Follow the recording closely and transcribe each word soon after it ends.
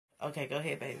Okay, go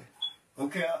ahead, baby.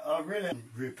 Okay, I really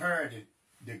repaired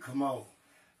the commode.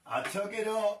 I took it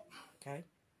up. Okay.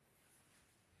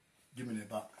 Give me that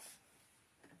box.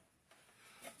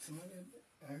 Somebody,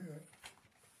 I heard.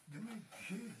 Give me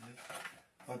keys.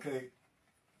 Okay.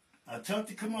 I took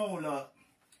the commode up.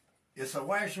 It's a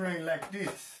wax ring like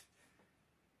this.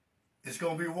 It's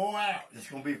going to be worn out. It's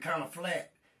going to be kind of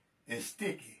flat and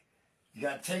sticky. You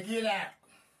got to take it out.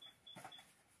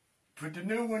 Put the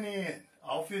new one in.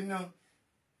 Off in the,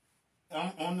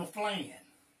 on the flange.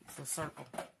 It's a circle.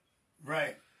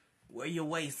 Right. Where your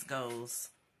waist goes.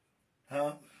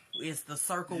 Huh? It's the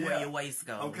circle where your waist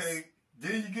goes. Okay.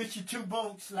 Then you get your two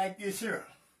bolts like this here.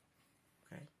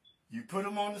 Okay. You put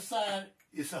them on the side.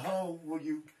 It's a hole where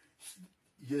you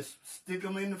just stick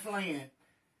them in the flange.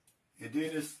 And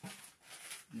then it's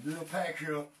your little pack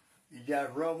here. You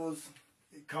got rubbers.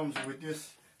 It comes with this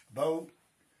bolt.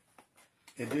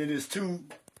 And then there's two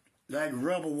like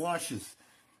rubber washers.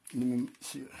 Let me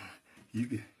see. You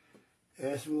can,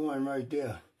 that's one right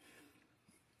there.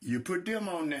 You put them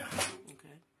on there.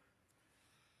 Okay.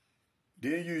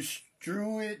 Then you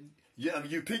screw it. Yeah,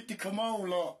 you pick the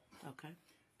commode up. Okay.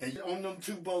 And on them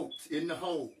two bolts in the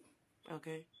hole.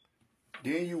 Okay.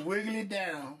 Then you wiggle it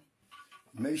down.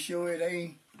 Make sure it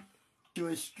ain't, sure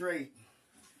it's straight.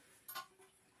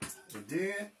 And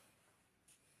then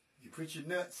you put your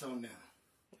nuts on there.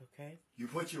 Okay. You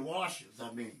put your washers,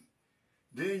 Then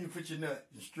you put your nut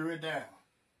and screw it down.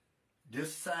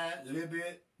 This side a little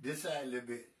bit, this side a little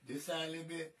bit, this side a little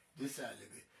bit, this side a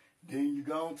little bit. Then you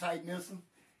go and tighten this one,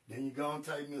 then you go and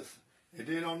tighten this one. And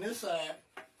then on this side,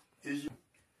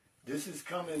 this is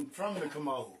coming from the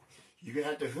commode. You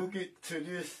have to hook it to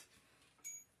this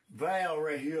valve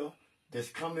right here that's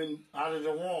coming out of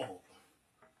the wall.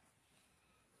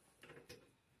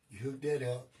 You hook that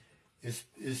up.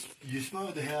 You're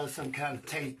supposed to have some kind of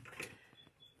tape.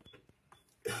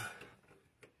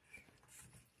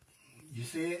 You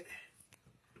see it?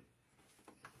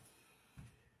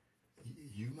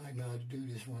 You might know how to do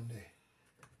this one day.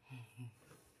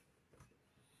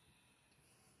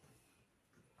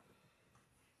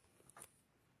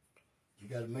 You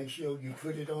got to make sure you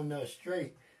put it on there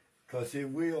straight, because it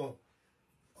will,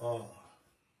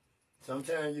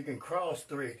 sometimes you can cross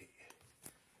thread it.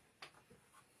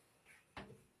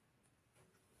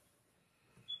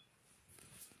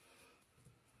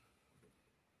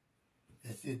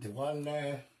 That's it, the water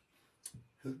line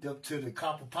hooked up to the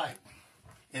copper pipe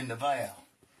in the valve.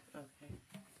 Okay.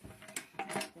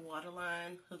 Water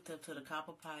line hooked up to the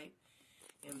copper pipe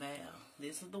and valve.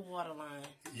 This is the water line.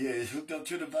 Yeah, it's hooked up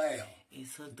to the valve.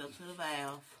 It's hooked up to the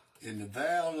valve. And the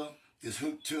valve is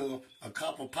hooked to a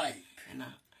copper pipe. And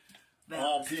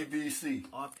RPVC.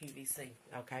 RPVC,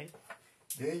 okay.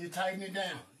 Then you tighten it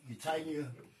down. You tighten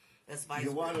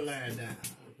your water line down.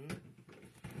 Mm-hmm.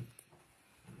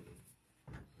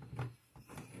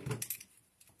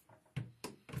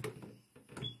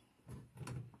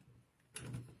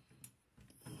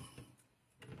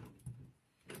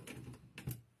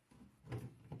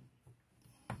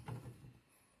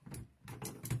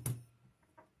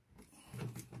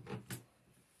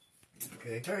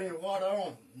 Okay, turn your water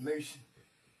on. Make sure.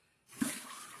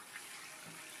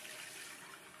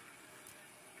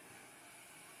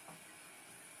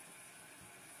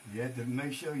 You have to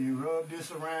make sure you rub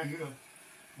this around here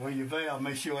where your valve,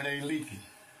 make sure it ain't leaking.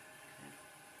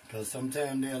 Because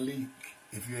sometimes they'll leak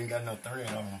if you ain't got no thread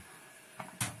on them.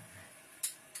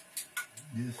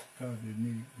 This probably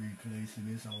need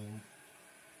replacing this old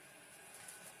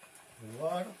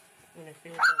water. When it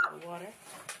fills up with water.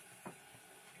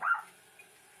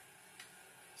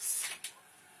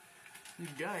 You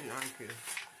done, aren't you?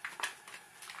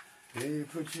 Then you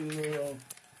put your little,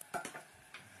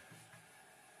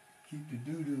 keep the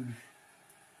doo-doo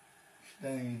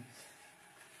stains.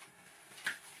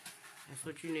 That's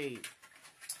what you need.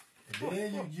 And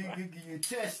then you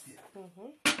test it.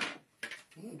 Mm-hmm.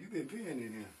 You been peeing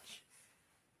in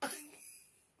here.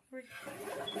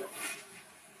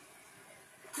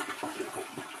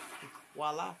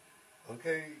 Voila.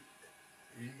 Okay,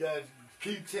 you gotta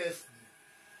keep testing.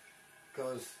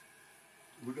 Because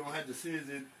we're going to have to see if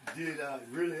it did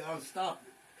really unstop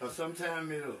it. Because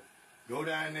sometimes it'll go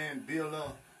down there and build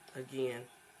up. Again.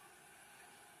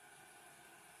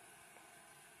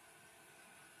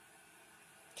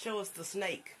 Show us the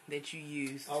snake that you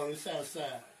used. Oh, it's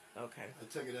outside. Okay. I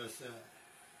took it outside.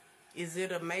 Is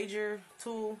it a major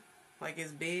tool? Like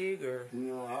it's big or?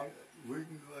 No, we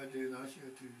can go out there and I'll show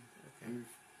it to you. Okay.